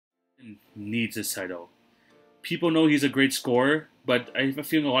Needs this title. People know he's a great scorer, but I have a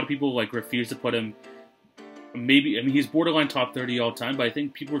feeling a lot of people refuse to put him. Maybe he's borderline top 30 all time, but I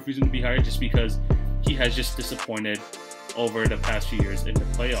think people refuse him to be higher just because he has just disappointed over the past few years in the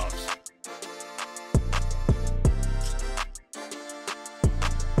playoffs.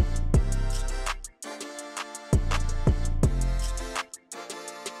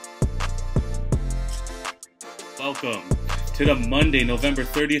 Welcome to the Monday, November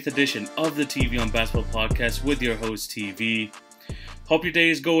 30th edition of the TV on Basketball podcast with your host, TV. Hope your day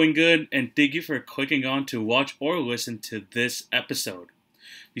is going good, and thank you for clicking on to watch or listen to this episode.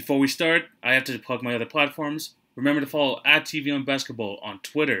 Before we start, I have to plug my other platforms. Remember to follow at TV on Basketball on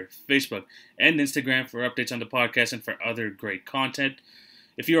Twitter, Facebook, and Instagram for updates on the podcast and for other great content.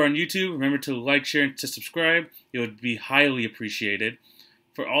 If you are on YouTube, remember to like, share, and to subscribe. It would be highly appreciated.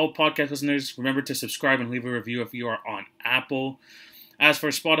 For all podcast listeners, remember to subscribe and leave a review if you are on Apple. As for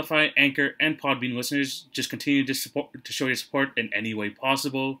Spotify, Anchor, and Podbean listeners, just continue to show your support in any way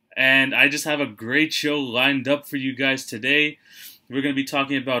possible. And I just have a great show lined up for you guys today. We're going to be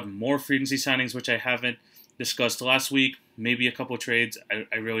talking about more free agency signings, which I haven't discussed last week. Maybe a couple of trades.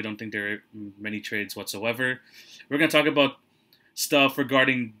 I really don't think there are many trades whatsoever. We're going to talk about stuff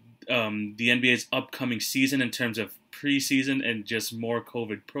regarding the NBA's upcoming season in terms of preseason and just more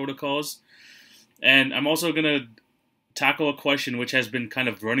COVID protocols. And I'm also going to tackle a question which has been kind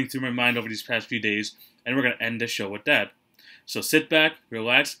of running through my mind over these past few days, and we're going to end the show with that. So sit back,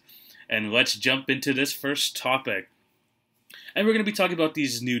 relax, and let's jump into this first topic. And we're going to be talking about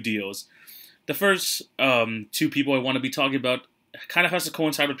these new deals. The first two people I want to be talking about kind of has to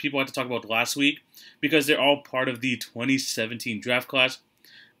coincide with people I had to talk about last week because they're all part of the 2017 draft class.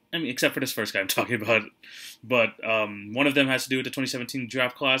 I mean, except for this first guy I'm talking about. But one of them has to do with the 2017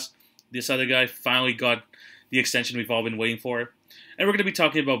 draft class. This other guy finally got the extension we've all been waiting for. And we're going to be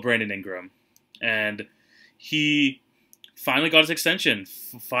talking about Brandon Ingram. And he finally got his extension.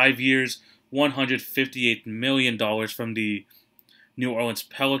 5 years, $158 million from the New Orleans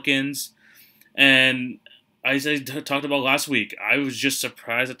Pelicans. And as I talked about last week, I was just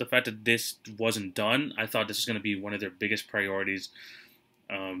surprised at the fact that this wasn't done. I thought this was going to be one of their biggest priorities.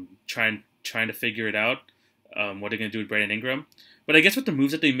 Trying to figure it out, what they're going to do with Brandon Ingram. But I guess with the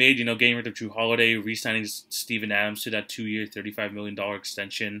moves that they made, getting rid of Drew Holiday, re-signing Steven Adams to that 2-year, $35 million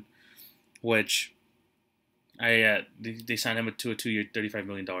extension, which they signed him to a 2-year, $35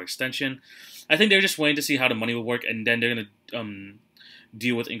 million extension. I think they're just waiting to see how the money will work, and then they're going to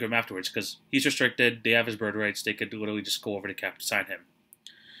deal with Ingram afterwards, because he's restricted, they have his bird rights, they could literally just go over the cap to sign him.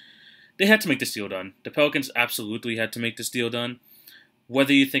 They had to make this deal done. The Pelicans absolutely had to make this deal done.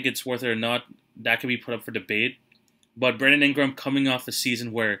 Whether you think it's worth it or not, that can be put up for debate. But Brandon Ingram coming off a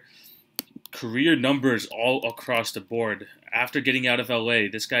season where career numbers all across the board. After getting out of LA,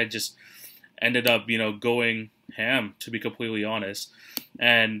 this guy just ended up, going ham, to be completely honest.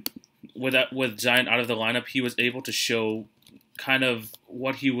 And with Zion out of the lineup, he was able to show kind of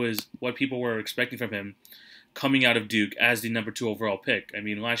what people were expecting from him coming out of Duke as the number 2 overall pick. I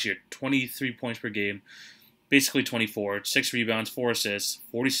mean, last year, 23 points per game. Basically 24, 6 rebounds, 4 assists,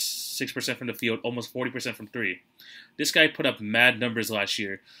 46% from the field, almost 40% from 3. This guy put up mad numbers last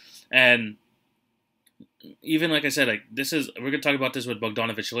year. And even like I said, we're going to talk about this with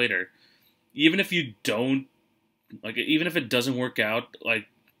Bogdanovich later. Even if you don't, even if it doesn't work out,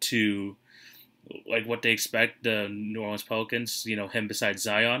 to what they expect, the New Orleans Pelicans, him besides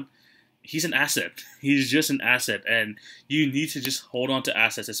Zion, he's an asset. He's just an asset, and you need to just hold on to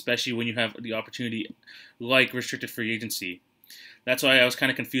assets, especially when you have the opportunity like restricted free agency. That's why I was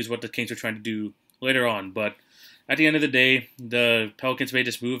kind of confused what the Kings were trying to do later on. But at the end of the day, the Pelicans made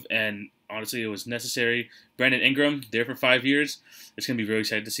this move, and honestly, it was necessary. Brandon Ingram, there for 5 years. It's going to be very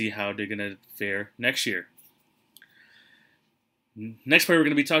exciting to see how they're going to fare next year. Next player we're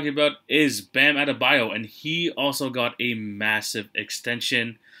going to be talking about is Bam Adebayo, and he also got a massive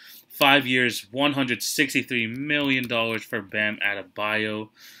extension. 5 years, $163 million for Bam Adebayo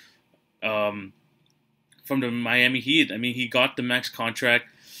from the Miami Heat. I mean, he got the max contract.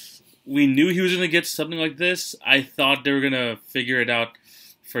 We knew he was going to get something like this. I thought they were going to figure it out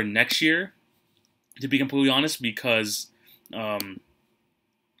for next year, to be completely honest, because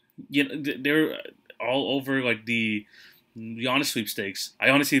they're all over the Giannis sweepstakes. I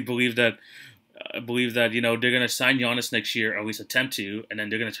honestly believe that they're going to sign Giannis next year, or at least attempt to, and then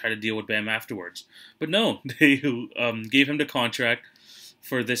they're going to try to deal with Bam afterwards. But no, they gave him the contract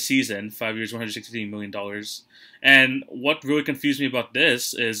for this season, 5 years, $163 million. And what really confused me about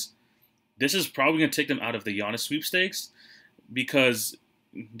this is probably going to take them out of the Giannis sweepstakes, because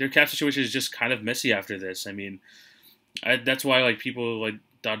their cap situation is just kind of messy after this. I mean, that's why people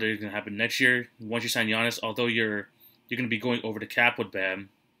thought that it was going to happen next year. Once you sign Giannis, although you're going to be going over the cap with Bam,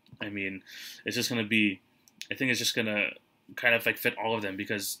 I mean, it's just going to be, I think it's just going to kind of like fit all of them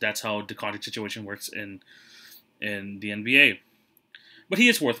because that's how the contract situation works in the NBA. But he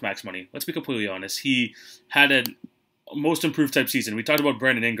is worth max money. Let's be completely honest. He had a most improved type season. We talked about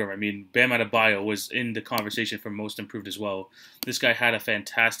Brandon Ingram. I mean, Bam Adebayo was in the conversation for most improved as well. This guy had a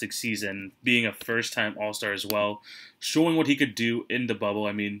fantastic season, being a first-time All-Star as well, showing what he could do in the bubble.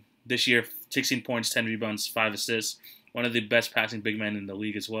 I mean, this year, 16 points, 10 rebounds, 5 assists, one of the best passing big men in the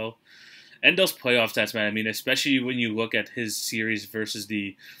league as well. And those playoff stats, man, I mean, especially when you look at his series versus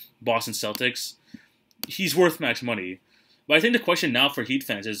the Boston Celtics, he's worth max money. But I think the question now for Heat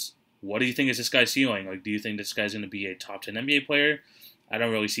fans is, what do you think is this guy's ceiling? Like, do you think this guy's going to be a top 10 NBA player? I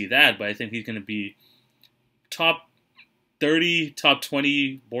don't really see that, but I think he's going to be top 30, top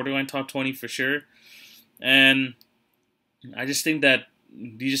 20, borderline top 20 for sure. And I just think that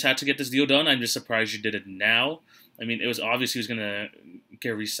you just had to get this deal done. I'm just surprised you did it now. I mean, it was obvious he was going to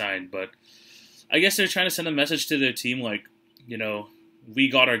get re-signed, but I guess they're trying to send a message to their team like, you know, we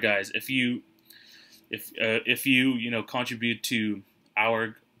got our guys. If you contribute to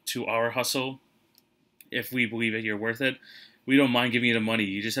our hustle, if we believe that you're worth it, we don't mind giving you the money.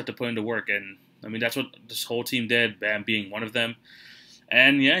 You just have to put in the work. And, I mean, that's what this whole team did, Bam being one of them.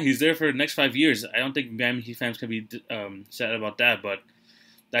 And, yeah, he's there for the next 5 years. I don't think Bam Heat fans can be sad about that, but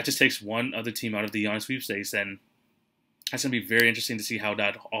that just takes one other team out of the Giannis sweepstakes, and that's going to be very interesting to see how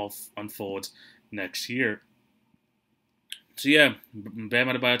that all unfolds next year. So, yeah, Bam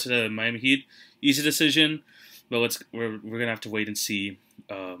Adebayo to the Miami Heat. Easy decision, but we're going to have to wait and see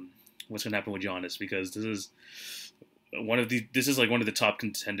what's going to happen with Giannis, because this is one of the top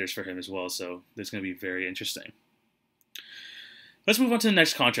contenders for him as well. So this is going to be very interesting. Let's move on to the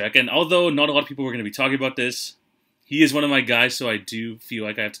next contract. And although not a lot of people were going to be talking about this, he is one of my guys, so I do feel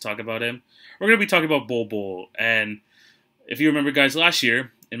like I have to talk about him. We're going to be talking about Bol Bol. And if you remember, guys, last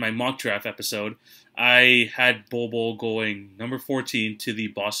year in my mock draft episode, I had Bol Bol going number 14 to the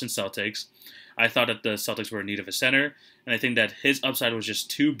Boston Celtics. I thought that the Celtics were in need of a center, and I think that his upside was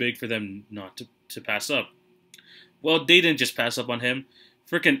just too big for them not to pass up. Well, they didn't just pass up on him.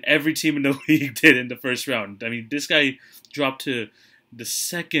 Freaking every team in the league did in the first round. I mean, this guy dropped to the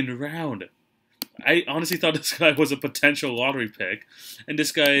second round. I honestly thought this guy was a potential lottery pick, and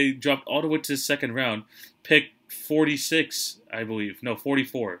this guy dropped all the way to the second round, pick 46, I believe. No,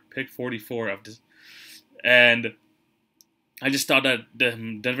 44. Pick 44 of this. And I just thought that the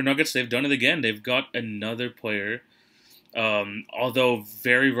Denver Nuggets, they've done it again. They've got another player, although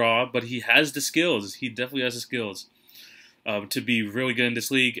very raw, but he has the skills. He definitely has the skills to be really good in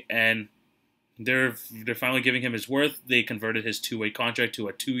this league, and they're finally giving him his worth. They converted his two-way contract to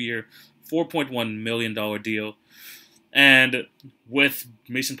a 2-year, $4.1 million deal. And with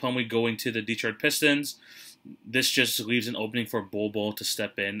Mason Plumlee going to the Detroit Pistons, this just leaves an opening for Bol Bol to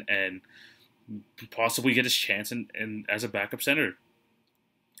step in and possibly get his chance in as a backup center.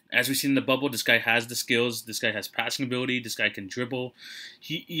 As we've seen in the bubble, this guy has the skills. This guy has passing ability. This guy can dribble.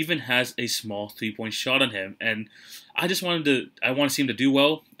 He even has a small three-point shot on him. And I want to see him to do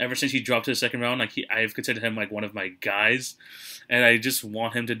well. Ever since he dropped to the second round, I've considered him like one of my guys, and I just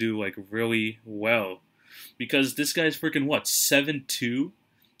want him to do like really well, because this guy's freaking 7'2".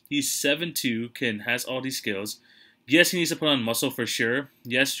 He's 7'2", has all these skills. Yes, he needs to put on muscle for sure.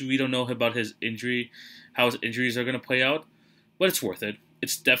 Yes, we don't know about his injury, how his injuries are going to play out, but it's worth it.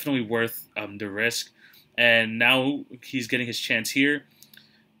 It's definitely worth the risk. And now he's getting his chance here.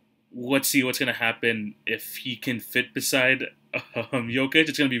 Let's see what's going to happen if he can fit beside Jokic.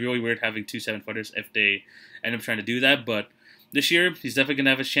 It's going to be really weird having two 7-footers if they end up trying to do that. But this year, he's definitely going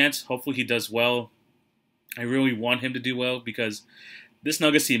to have his chance. Hopefully he does well. I really want him to do well, because this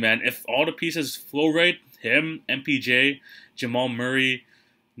Nuggets team, man, if all the pieces flow right, him, MPJ, Jamal Murray,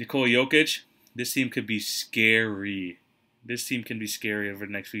 Nikola Jokic, this team could be scary. This team can be scary over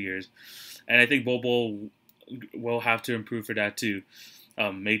the next few years. And I think Bol Bol will have to improve for that to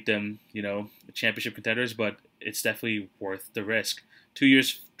make them, championship contenders, but it's definitely worth the risk. 2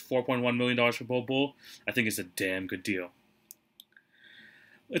 years, $4.1 million for Bol Bol, I think is a damn good deal.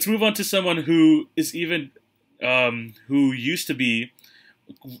 Let's move on to someone who is even, who used to be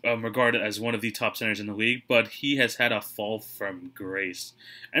regarded as one of the top centers in the league, but he has had a fall from grace.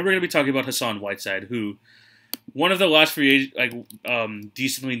 And we're going to be talking about Hassan Whiteside, who one of the last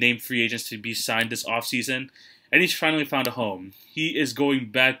decently named free agents to be signed this offseason, and he's finally found a home. He is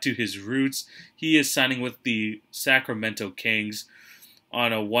going back to his roots. He is signing with the Sacramento Kings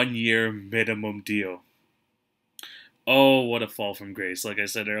on a 1-year minimum deal. Oh, what a fall from grace, like I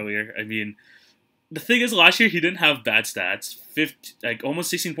said earlier. I mean, the thing is, last year he didn't have bad stats. Almost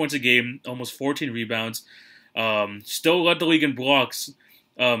 16 points a game, almost 14 rebounds. Still led the league in blocks,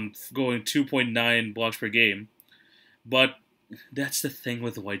 going 2.9 blocks per game. But that's the thing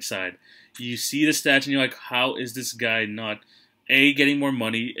with Whiteside. You see the stats and you're like, how is this guy not A, getting more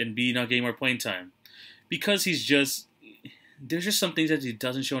money, and B, not getting more playing time? Because there's just some things that he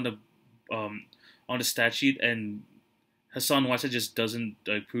doesn't show on the stat sheet, and Hassan Whiteside just doesn't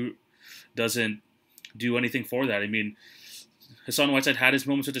do anything for that. I mean, Hassan Whiteside had his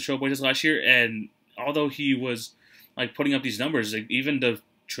moments with the Trailblazers last year, and although he was putting up these numbers, even the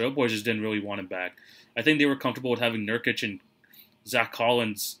Trailblazers didn't really want him back. I think they were comfortable with having Nurkic and Zach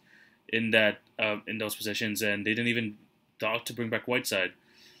Collins in those positions, and they didn't even thought to bring back Whiteside.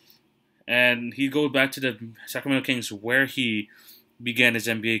 And he goes back to the Sacramento Kings, where he began his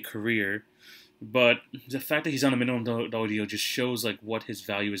NBA career. But the fact that he's on a minimum dollar deal just shows what his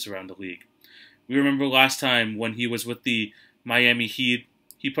value is around the league. We remember last time when he was with the Miami Heat,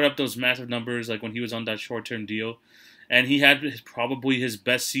 he put up those massive numbers when he was on that short-term deal. And he had probably his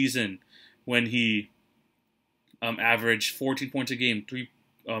best season when he averaged 14 points a game,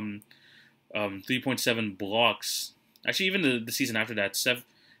 3.7 blocks. Actually, even the season after that,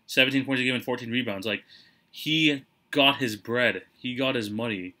 17 points a game and 14 rebounds. He got his bread. He got his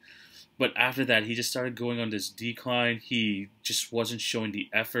money. But after that, he just started going on this decline. He just wasn't showing the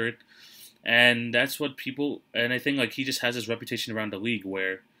effort. And that's what people... And I think he just has this reputation around the league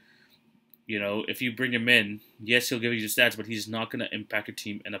where, if you bring him in, yes, he'll give you the stats, but he's not going to impact your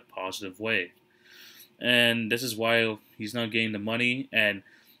team in a positive way. And this is why he's not getting the money. And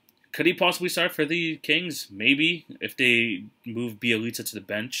could he possibly start for the Kings? Maybe, if they move Bielitsa to the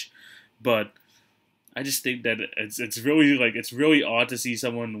bench. But I just think that it's really odd to see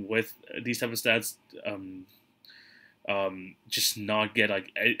someone with these type of stats just not get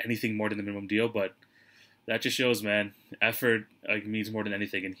anything more than the minimum deal. But that just shows, man, effort means more than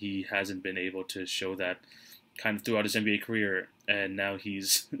anything, and he hasn't been able to show that kind of throughout his NBA career, and now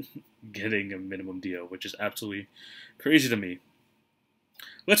he's getting a minimum deal, which is absolutely crazy to me.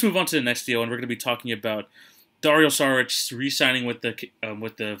 Let's move on to the next deal, and we're going to be talking about Dario Saric re-signing with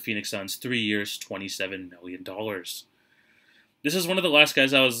the Phoenix Suns, 3 years, $27 million. This is one of the last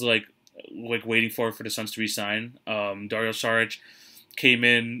guys I was waiting for the Suns to re-sign. Dario Saric came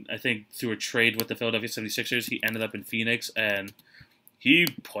in, I think, through a trade with the Philadelphia 76ers. He ended up in Phoenix, and he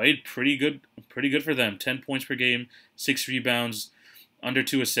played pretty good for them. 10 points per game, 6 rebounds, under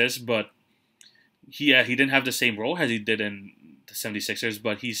 2 assists, but he didn't have the same role as he did in the 76ers,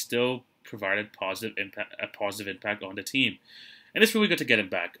 but he still provided a positive impact on the team. And it's really good to get him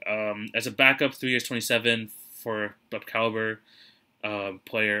back. As a backup, 3 years, 27 for a caliber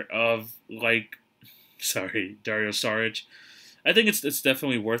player of Dario Saric. I think it's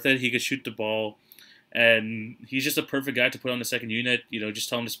definitely worth it. He could shoot the ball, and he's just a perfect guy to put on the second unit. Just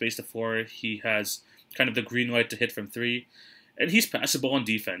tell him to space the floor. He has kind of the green light to hit from 3, and he's passable on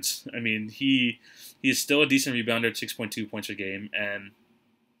defense. I mean, he is still a decent rebounder at 6.2 points a game, and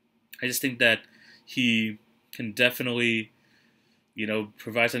I just think that he can definitely,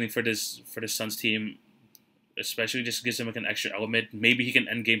 provide something for this Suns team, especially just gives him an extra element. Maybe he can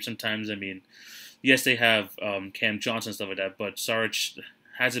end game sometimes. I mean, yes, they have Cam Johnson and stuff like that, but Saric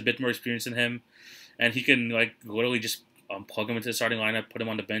has a bit more experience than him, and he can literally just plug him into the starting lineup, put him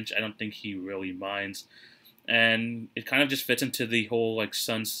on the bench. I don't think he really minds, and it kind of just fits into the whole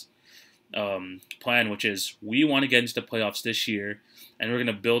Suns plan, which is we want to get into the playoffs this year, and we're going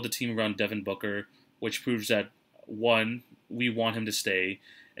to build a team around Devin Booker, which proves that 1, we want him to stay,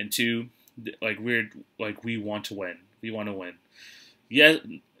 and 2, we want to win. We want to win.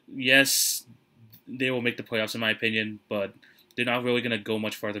 Yes, they will make the playoffs in my opinion, but they're not really going to go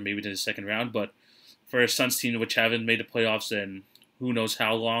much farther, maybe to the second round. But for a Suns team which haven't made the playoffs in who knows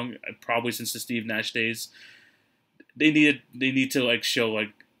how long, probably since the Steve Nash days, they need to show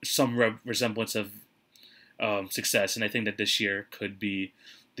some resemblance of success, and I think that this year could be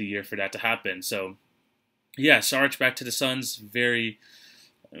the year for that to happen. So, yeah, Saric back to the Suns, very,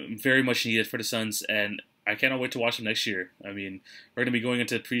 very much needed for the Suns, and I cannot wait to watch them next year. I mean, we're going to be going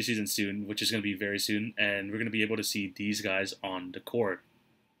into preseason soon, which is going to be very soon, and we're going to be able to see these guys on the court.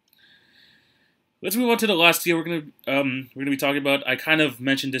 Let's move on to the last deal we're going to be talking about. I kind of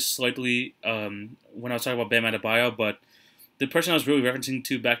mentioned this slightly when I was talking about Bam Adebayo, but the person I was really referencing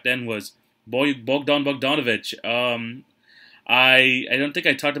to back then was Bogdan Bogdanovic. I don't think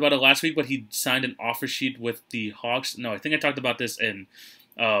I talked about it last week, but he signed an offer sheet with the Hawks. No, I think I talked about this in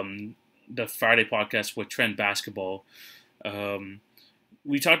the Friday podcast with Trend Basketball.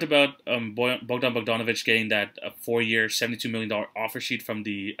 We talked about Bogdan Bogdanovic getting that 4-year, $72 million offer sheet from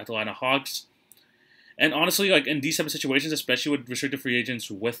the Atlanta Hawks. And honestly, like in these type of situations, especially with restricted free agents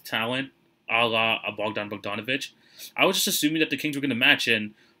with talent, a la a Bogdan Bogdanovic, I was just assuming that the Kings were going to match,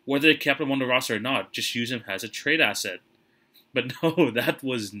 and whether they kept him on the roster or not, just use him as a trade asset. But no, that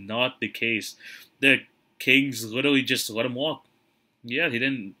was not the case. The Kings literally just let him walk. Yeah, he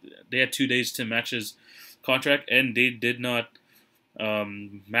didn't. They had 2 days to match his contract, and they did not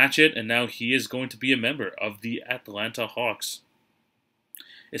match it. And now he is going to be a member of the Atlanta Hawks.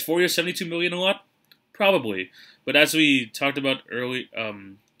 Is 4 years, $72 million a lot? Probably, but as we talked about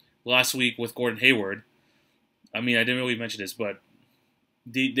last week with Gordon Hayward, I mean, I didn't really mention this, but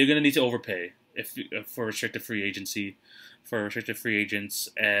they're going to need to overpay for restricted free agency, for restricted free agents,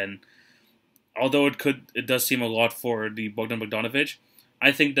 and although it does seem a lot for the Bogdan Bogdanovic,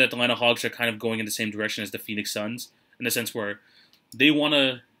 I think that the Atlanta Hawks are kind of going in the same direction as the Phoenix Suns, in the sense where they want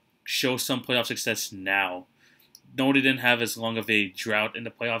to show some playoff success now. No, they didn't have as long of a drought in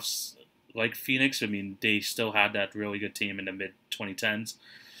the playoffs like Phoenix. I mean, they still had that really good team in the mid-2010s.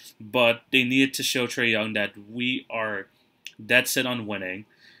 But they needed to show Trae Young that we are dead set on winning,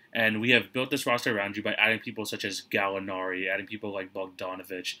 and we have built this roster around you by adding people such as Gallinari, adding people like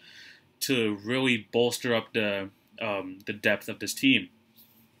Bogdanovic, to really bolster up the depth of this team.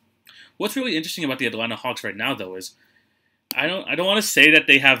 What's really interesting about the Atlanta Hawks right now, though, is I don't want to say that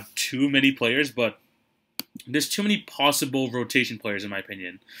they have too many players, but there's too many possible rotation players, in my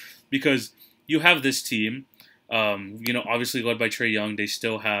opinion, because you have this team, obviously led by Trae Young. They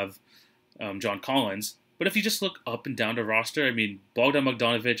still have John Collins. But if you just look up and down the roster, I mean, Bogdan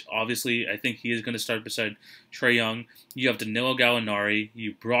Bogdanovic, obviously, I think he is going to start beside Trae Young. You have Danilo Gallinari.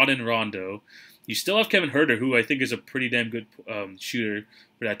 You brought in Rondo. You still have Kevin Huerter, who I think is a pretty damn good shooter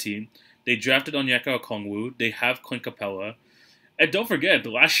for that team. They drafted Onyeka Okongwu. They have Clint Capella. And don't forget,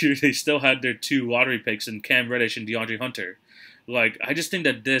 last year they still had their 2 lottery picks in Cam Reddish and DeAndre Hunter. Like, I just think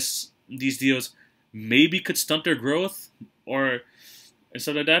that these deals maybe could stunt their growth and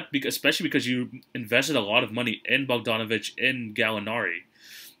stuff like that, especially because you invested a lot of money in Bogdanovic and Gallinari.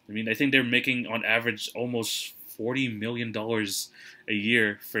 I mean, I think they're making on average almost $40 million a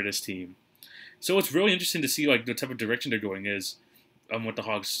year for this team. So it's really interesting to see like the type of direction they're going is with the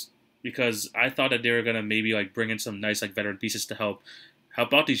Hawks, because I thought that they were gonna maybe like bring in some nice like veteran pieces to help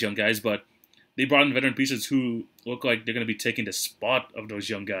out these young guys, but they brought in veteran pieces who look like they're gonna be taking the spot of those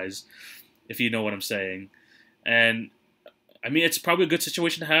young guys, if you know what I'm saying. And I mean, it's probably a good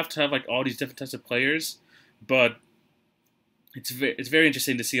situation to have like all these different types of players, but it's very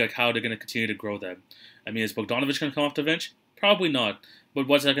interesting to see like how they're gonna continue to grow them. I mean, is Bogdanovic gonna come off the bench? Probably not. But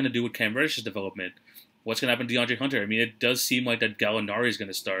what's that gonna do with Cam Reddish's development? What's going to happen to DeAndre Hunter? I mean, it does seem like that Gallinari is going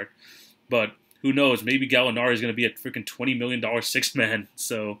to start, but who knows? Maybe Gallinari is going to be a freaking $20 million sixth man.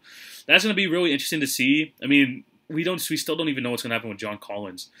 So that's going to be really interesting to see. I mean, we still don't even know what's going to happen with John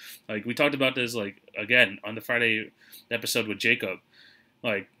Collins. Like, we talked about this, like, again, on the Friday episode with Jacob.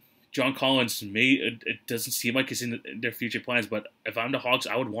 Like, John Collins, it doesn't seem like it's in their future plans, but if I'm the Hawks,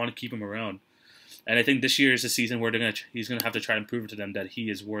 I would want to keep him around. And I think this year is the season where he's going to have to try and prove to them that he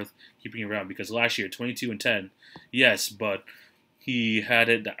is worth keeping around. Because last year, 22-10, yes, but he had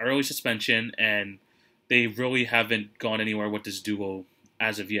the early suspension, and they really haven't gone anywhere with this duo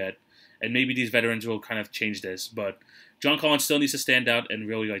as of yet. And maybe these veterans will kind of change this. But John Collins still needs to stand out and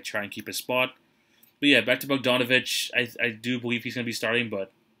really like try and keep his spot. But yeah, back to Bogdanovic. I do believe he's going to be starting,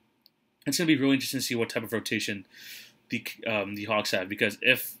 but it's going to be really interesting to see what type of rotation the Hawks have. Because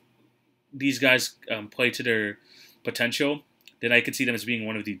if these guys play to their potential, then I could see them as being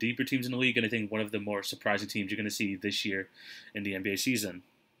one of the deeper teams in the league, and I think one of the more surprising teams you're going to see this year in the NBA season.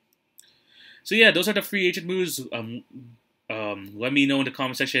 So yeah, those are the free agent moves. Let me know in the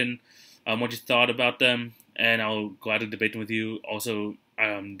comment section what you thought about them, and I'll gladly debate them with you. Also,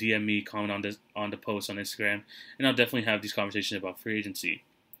 DM me, comment on the post on Instagram, and I'll definitely have these conversations about free agency.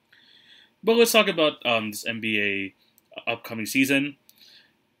 But let's talk about this NBA upcoming season.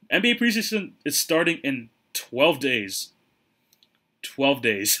 NBA preseason is starting in 12 days. 12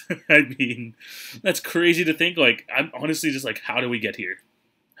 days. I mean, that's crazy to think. Like, I'm honestly just like, how do we get here?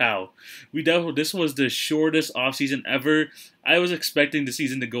 How? This was the shortest offseason ever. I was expecting the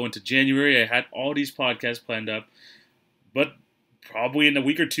season to go into January. I had all these podcasts planned up. But probably in a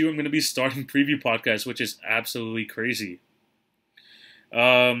week or two, I'm going to be starting preview podcasts, which is absolutely crazy.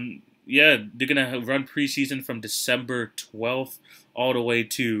 Yeah, they're going to run preseason from December 12th all the way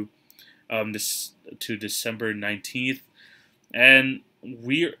to December 19th. And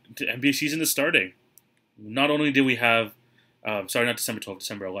the NBA season is starting. Not only did we have, not December 12th,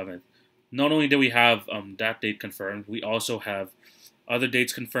 December 11th. Not only did we have that date confirmed, we also have other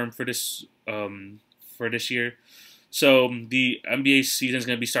dates confirmed for this year. So the NBA season is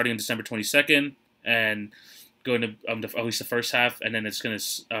going to be starting on December 22nd. and going to at least the first half, and then it's going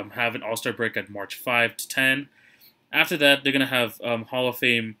to have an All-Star break at March 5 to 10. After that, they're going to have Hall of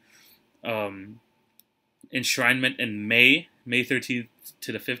Fame enshrinement in May 13th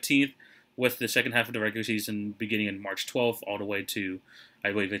to the 15th, with the second half of the regular season beginning in March 12th all the way to,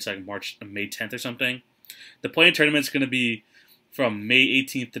 I believe it's like May 10th or something. The play-in tournament is going to be from May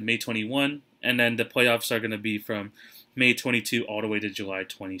 18th to May 21, and then the playoffs are going to be from May 22 all the way to July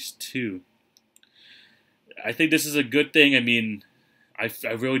 22. I think this is a good thing. I mean, I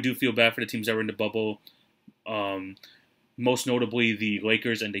really do feel bad for the teams that were in the bubble. Most notably the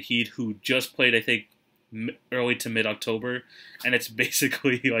Lakers and the Heat, who just played, I think, early to mid-October, and it's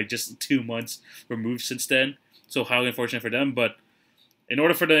basically like just 2 months removed since then. So highly unfortunate for them. But in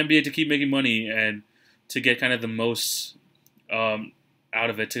order for the NBA to keep making money and to get kind of the most out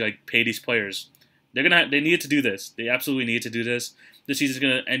of it, to like pay these players, they needed to do this. They absolutely need to do this. The season's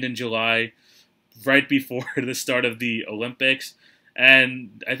gonna end in July, right before the start of the Olympics,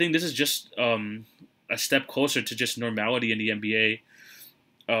 and I think this is just a step closer to just normality in the NBA.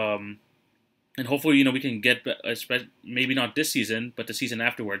 And hopefully, we can get, maybe not this season, but the season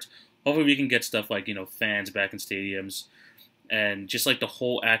afterwards, hopefully we can get stuff like, fans back in stadiums and just like the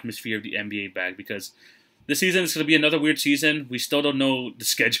whole atmosphere of the NBA back, because this season is going to be another weird season. We still don't know the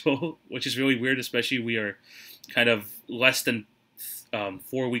schedule, which is really weird, especially we are kind of less than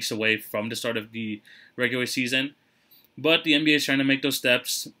 4 weeks away from the start of the regular season. But the NBA is trying to make those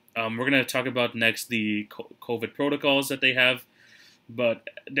steps. We're going to talk about next the COVID protocols that they have. But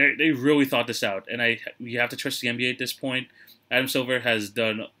they really thought this out, and we have to trust the NBA at this point. Adam Silver has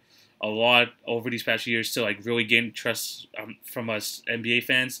done a lot over these past years to like really gain trust from us NBA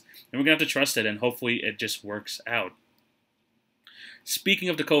fans, and we're gonna have to trust it, and hopefully it just works out. Speaking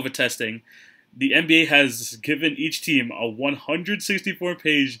of the COVID testing, the NBA has given each team a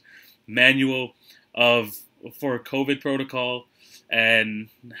 164-page manual for COVID protocol and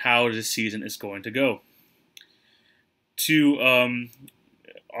how this season is going to go.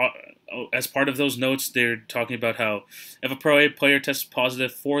 As part of those notes, they're talking about how if a Pro A player tests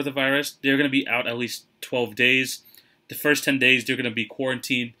positive for the virus, they're going to be out at least 12 days. The first 10 days, they're going to be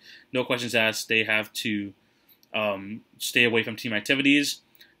quarantined. No questions asked. They have to stay away from team activities.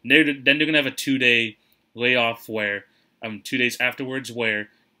 Then they're going to have a 2-day layoff where 2 days afterwards where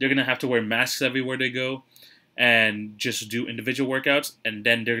they're going to have to wear masks everywhere they go and just do individual workouts. And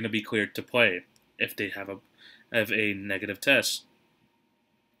then they're going to be cleared to play if they have a negative test.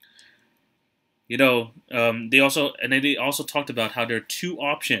 They also talked about how there are two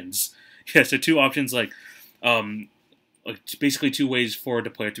options. Yes, there are two options, like basically two ways for the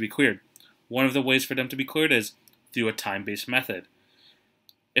player to be cleared. One of the ways for them to be cleared is through a time-based method.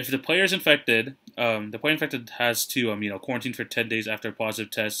 If the player is infected, the player infected has to quarantine for 10 days after a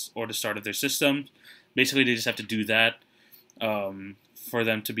positive test or the start of their system. Basically, they just have to do that for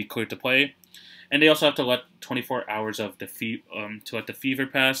them to be cleared to play. And they also have to let 24 hours of to let the fever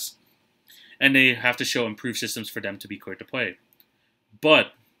pass, and they have to show improved systems for them to be cleared to play.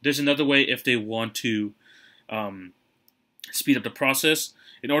 But there's another way if they want to speed up the process.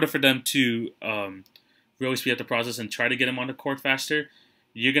 In order for them to really speed up the process and try to get them on the court faster,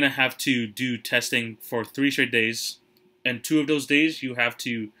 you're going to have to do testing for 3 straight days, and 2 of those days you have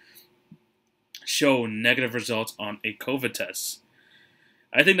to show negative results on a COVID test.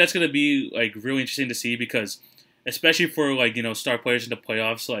 I think that's going to be like really interesting to see, because especially for star players in the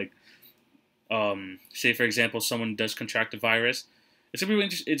playoffs, say for example someone does contract the virus, it's going to be really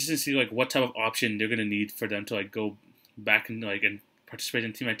interesting to see what type of option they're going to need for them to go back and participate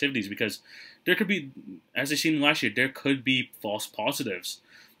in team activities, because there could be, as they seen last year, there could be false positives.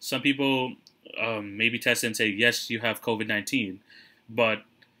 Some people maybe test and say yes, you have COVID-19, but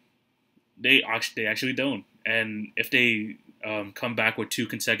they actually don't. And if they come back with 2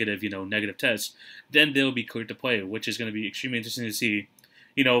 consecutive, negative tests, then they'll be cleared to play, which is going to be extremely interesting to see.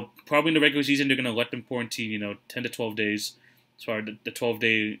 Probably in the regular season, they're going to let them quarantine, 10 to 12 days. Sorry, the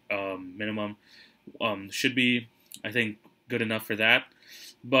 12-day minimum should be, I think, good enough for that.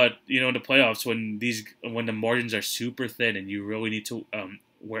 But, in the playoffs, when the margins are super thin and you really need to,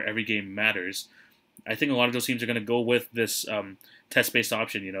 where every game matters, I think a lot of those teams are going to go with this test-based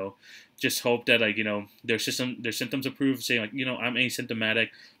option, just hope that, their symptoms improve, saying, I'm asymptomatic,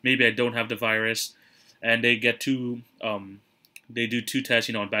 maybe I don't have the virus, and they get they do 2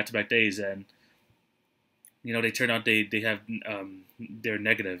 tests, on back-to-back days, and, they turn out they have, they're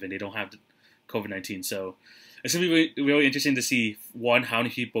negative, and they don't have COVID-19, so it's going to be really, really interesting to see, 1, how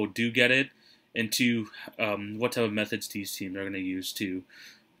many people do get it, and 2, what type of methods these teams are going to use to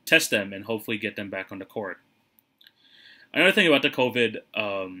test them and hopefully get them back on the court. Another thing about the COVID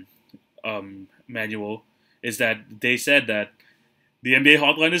manual is that they said that the NBA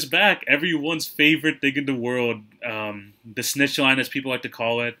hotline is back. Everyone's favorite thing in the world, the snitch line, as people like to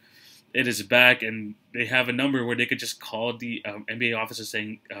call it. It is back, and they have a number where they could just call the NBA officer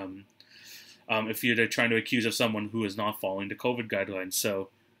saying if they're trying to accuse of someone who is not following the COVID guidelines. So,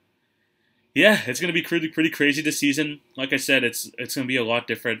 yeah, it's going to be pretty crazy this season. Like I said, it's going to be a lot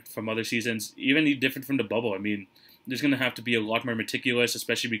different from other seasons, even different from the bubble. I mean, there's going to have to be a lot more meticulous,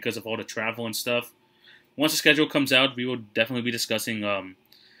 especially because of all the travel and stuff. Once the schedule comes out, we will definitely be discussing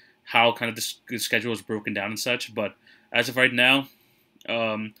how kind of the schedule is broken down and such. But as of right now,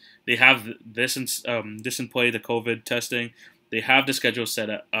 they have this in play, the COVID testing. They have the schedule set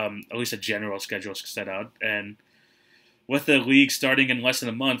up, at least a general schedule set out. And with the league starting in less than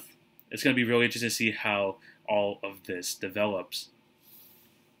a month, it's going to be really interesting to see how all of this develops.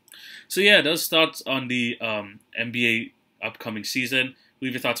 So yeah, those thoughts on the NBA upcoming season.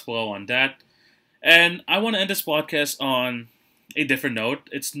 Leave your thoughts below on that. And I want to end this podcast on a different note.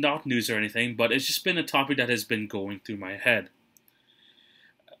 It's not news or anything, but it's just been a topic that has been going through my head.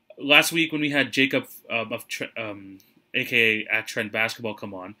 Last week when we had Jacob aka at Trend Basketball,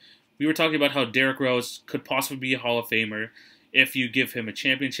 come on, we were talking about how Derrick Rose could possibly be a Hall of Famer if you give him a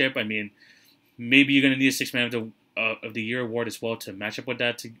championship. I mean, maybe you're going to need a Sixth Man of the Year award as well to match up with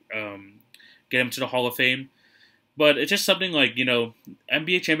that to get him to the Hall of Fame. But it's just something like,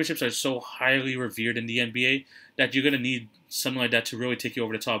 NBA championships are so highly revered in the NBA that you're going to need something like that to really take you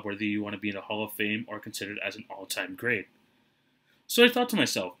over the top, whether you want to be in the Hall of Fame or considered as an all-time great. So I thought to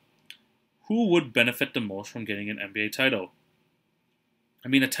myself, who would benefit the most from getting an NBA title? I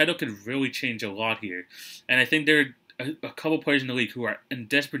mean, a title could really change a lot here. And I think there are a couple players in the league who are in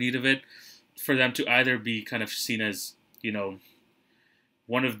desperate need of it for them to either be kind of seen as,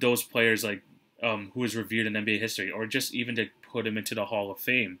 one of those players like who is revered in NBA history, or just even to put him into the Hall of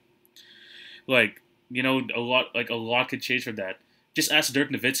Fame. A lot could change from that. Just ask Dirk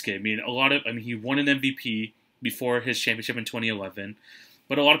Nowitzki. I mean, he won an MVP before his championship in 2011,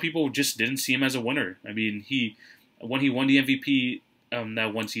 but a lot of people just didn't see him as a winner. I mean, when he won the MVP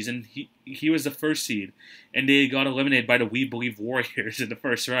that one season, he was the first seed, and they got eliminated by the We Believe Warriors in the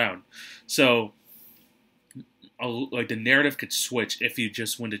first round. So, the narrative could switch if you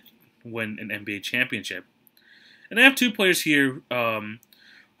just win an NBA championship. And I have two players here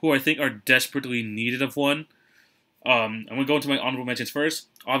who I think are desperately needed of one. I'm going to go into my honorable mentions first.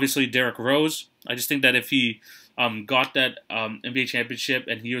 Obviously, Derrick Rose. I just think that if he got that NBA championship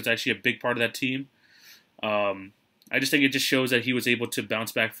and he was actually a big part of that team, I just think it just shows that he was able to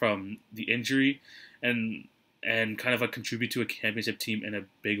bounce back from the injury and kind of contribute to a championship team in a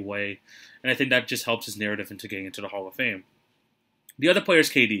big way. And I think that just helps his narrative into getting into the Hall of Fame. The other player is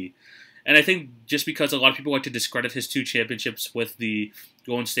KD. And I think just because a lot of people like to discredit his 2 championships with the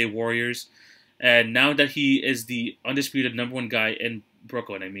Golden State Warriors, and now that he is the undisputed number 1 guy in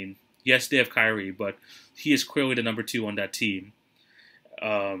Brooklyn, I mean, yes, they have Kyrie, but he is clearly the number 2 on that team.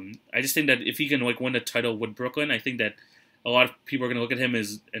 I just think that if he can win the title with Brooklyn, I think that a lot of people are going to look at him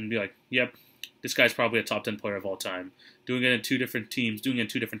and be like, yep, this guy's probably a top 10 player of all time. Doing it in 2 different teams, doing it in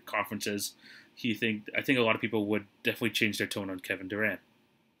 2 different conferences, I think a lot of people would definitely change their tone on Kevin Durant.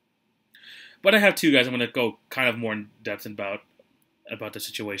 But I have 2 guys I'm going to go kind of more in depth about the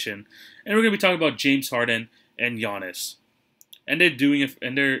situation, and we're going to be talking about James Harden and Giannis, and they're doing it,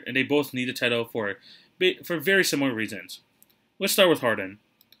 and they both need a title for very similar reasons. Let's start with Harden.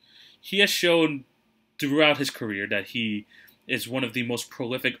 He has shown throughout his career that he is one of the most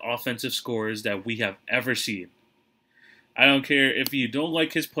prolific offensive scorers that we have ever seen. I don't care if you don't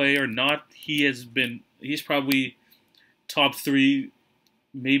like his play or not. He's probably top 3,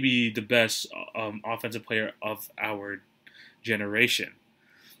 maybe the best offensive player of our generation.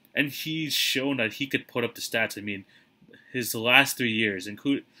 And he's shown that he could put up the stats. I mean, his last 3 years,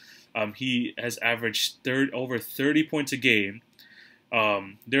 he has averaged over 30 points a game.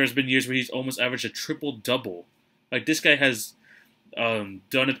 There has been years where he's almost averaged a triple-double. This guy has done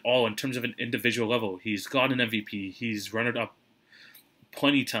it all in terms of an individual level. He's got an MVP. He's runner-up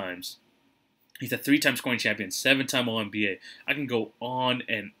plenty times. He's a 3-time scoring champion, 7-time All-NBA. I can go on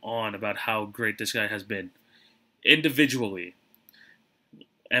and on about how great this guy has been individually.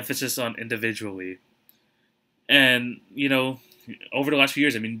 Emphasis on individually. And, over the last few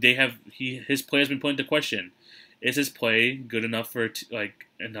years, I mean, his play has been put into question. Is his play good enough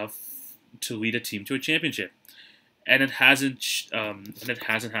enough to lead a team to a championship? And it hasn't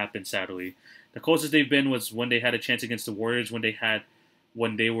happened, sadly. The closest they've been was when they had a chance against the Warriors when they had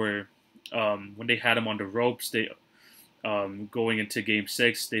him on the ropes. They going into Game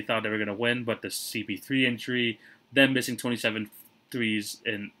 6, they thought they were going to win, but the CP3 injury, them missing 27 threes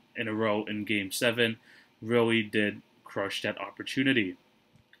in in a row in Game 7 really did crush that opportunity.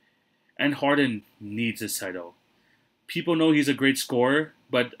 And Harden needs this title. People know he's a great scorer,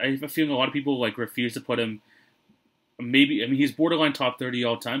 but I have a feeling a lot of people like refuse to put him. Maybe, I mean, he's borderline top 30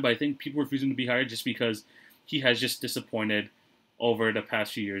 all time, but I think people refuse him to be higher just because he has just disappointed over the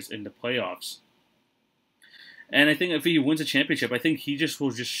past few years in the playoffs. And I think if he wins a championship, I think he just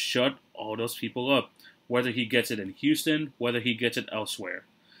will just shut all those people up, whether he gets it in Houston, whether he gets it elsewhere.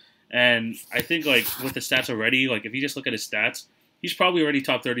 And I think like with the stats already, like if you just look at his stats, he's probably already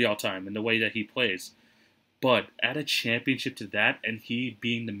top 30 all time in the way that he plays. But add a championship to that, and he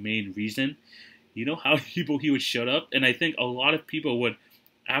being the main reason, you know how people he would shut up? And I think a lot of people would,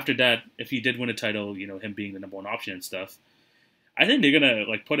 after that, if he did win a title, you know, him being the number one option and stuff, I think they're going to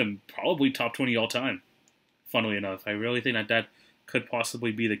like put him probably top 20 all time, funnily enough. I really think that that could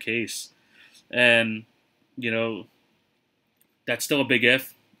possibly be the case. And, you know, that's still a big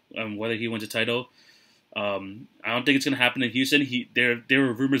if, whether he wins a title. I don't think it's going to happen in Houston. There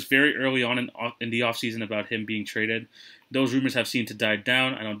were rumors very early on in the offseason about him being traded. Those rumors have seemed to die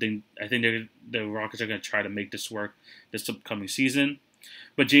down. I think the Rockets are going to try to make this work this upcoming season.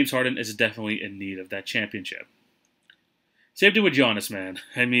 But James Harden is definitely in need of that championship. Same thing with Giannis, man.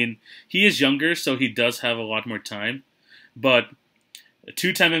 I mean, he is younger, so he does have a lot more time. But a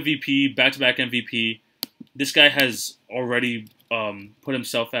two-time MVP, back-to-back MVP, this guy has already put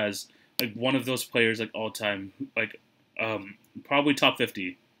himself as like one of those players like all time, like probably top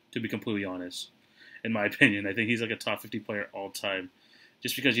 50 to be completely honest. In my opinion, I think he's like a top 50 player all time,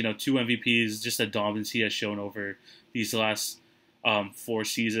 just because you know 2 MVPs, just the dominance he has shown over these last 4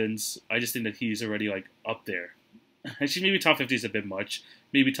 seasons. I just think that he's already like up there. Actually, maybe top 50 is a bit much,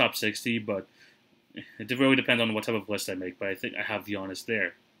 maybe top 60, but it really depends on what type of list I make. But I think I have Giannis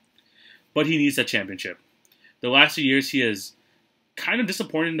there. But he needs that championship. The last 2 years he has kind of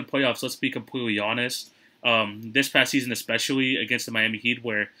disappointed in the playoffs, let's be completely honest. This past season especially against the Miami Heat,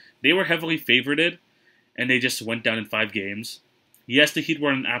 where they were heavily favorited and they just went down in 5 games. Yes, the Heat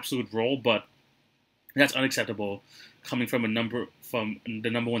were an absolute roll, but that's unacceptable coming from the number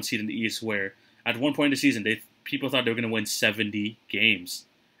 1 seed in the East, where at one point in the season people thought they were going to win 70 games.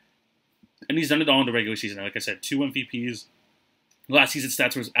 And he's done it all in the regular season. Like I said, 2 MVPs. Last season's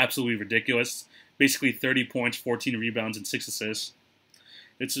stats was absolutely ridiculous. Basically 30 points, 14 rebounds, and 6 assists.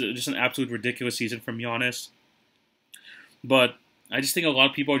 It's just an absolute ridiculous season from Giannis. But I just think a lot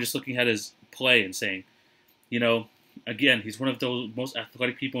of people are just looking at his play and saying, you know, again, he's one of the most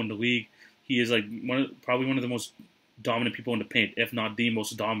athletic people in the league. He is like probably one of the most dominant people in the paint, if not the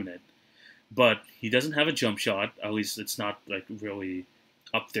most dominant. But he doesn't have a jump shot. At least it's not like really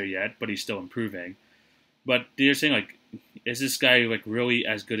up there yet, but he's still improving. But they're saying like, is this guy like really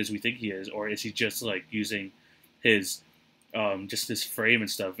as good as we think he is, or is he just like using his just his frame and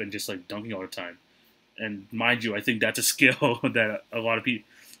stuff and just like dunking all the time? And mind you, I think that's a skill that a lot of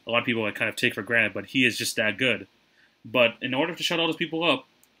people like kind of take for granted. But he is just that good. But in order to shut all those people up,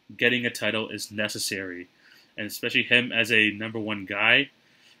 getting a title is necessary, and especially him as a number 1 guy,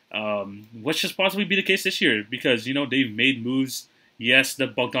 which should possibly be the case this year because you know they've made moves. Yes, the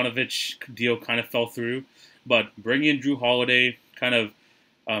Bogdanovich deal kind of fell through, but bringing in Drew Holiday, kind of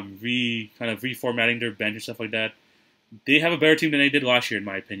reformatting their bench and stuff like that, they have a better team than they did last year, in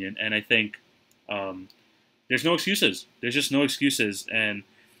my opinion. And I think there's no excuses. There's just no excuses, and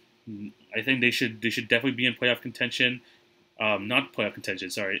I think they should definitely be in playoff contention. Not playoff contention,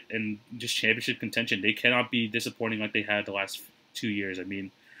 sorry, and just championship contention. They cannot be disappointing like they had the last 2 years. I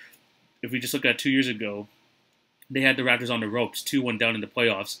mean, if we just look at 2 years ago, they had the Raptors on the ropes, 2-1 down in the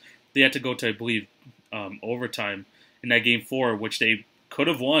playoffs. They had to go to, I believe, overtime in that Game 4, which they could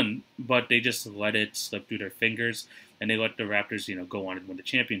have won, but they just let it slip through their fingers, and they let the Raptors, you know, go on and win the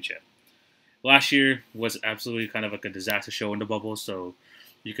championship. Last year was absolutely kind of like a disaster show in the bubble, so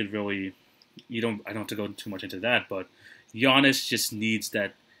you could really, I don't have to go too much into that, but Giannis just needs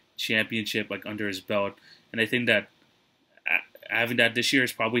that championship like under his belt, and I think that having that this year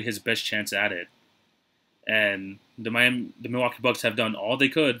is probably his best chance at it. And the Milwaukee Bucks have done all they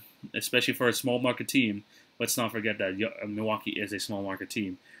could, especially for a small market team. Let's not forget that Milwaukee is a small market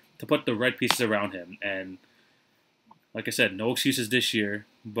team, to put the right pieces around him. And like I said, no excuses this year,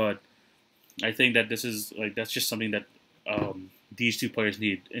 but I think that this is like that's just something that these 2 players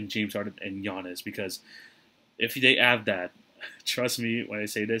need in James Harden and Giannis, because if they have that, trust me when I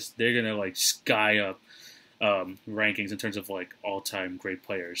say this, they're gonna like sky up rankings in terms of like all-time great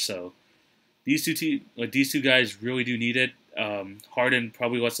players. So these two guys really do need it. Harden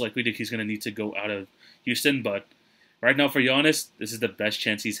probably less likely that he's going to need to go out of Houston, but right now for Giannis, this is the best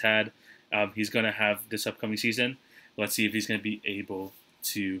chance he's had. He's going to have this upcoming season. Let's see if he's going to be able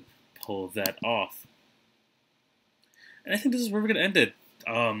to pull that off. And I think this is where we're going to end it.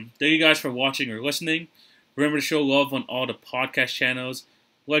 Thank you guys for watching or listening. Remember to show love on all the podcast channels.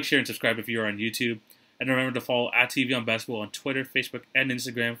 Like, share, and subscribe if you're on YouTube. And remember to follow at TV on Basketball on Twitter, Facebook, and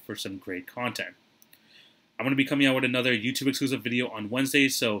Instagram for some great content. I'm going to be coming out with another YouTube exclusive video on Wednesday,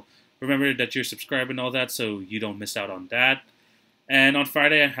 so remember that you're subscribed and all that so you don't miss out on that. And on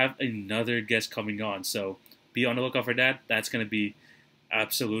Friday, I have another guest coming on, so be on the lookout for that. That's going to be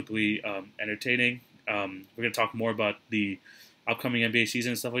absolutely entertaining. We're going to talk more about the upcoming NBA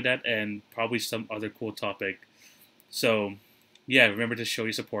season and stuff like that, and probably some other cool topic. So, yeah, remember to show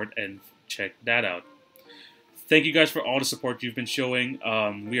your support and check that out. Thank you guys for all the support you've been showing.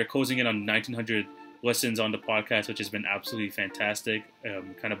 We are closing in on 1,900 listens on the podcast, which has been absolutely fantastic.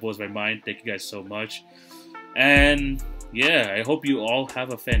 Kind of blows my mind. Thank you guys so much. And yeah, I hope you all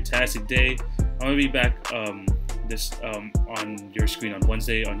have a fantastic day. I'm going to be back on your screen on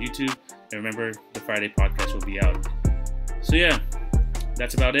Wednesday on YouTube. And remember, the Friday podcast will be out. So yeah,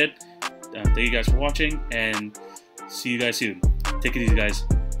 that's about it. Thank you guys for watching, and see you guys soon. Take it easy, guys.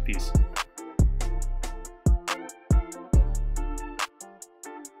 Peace.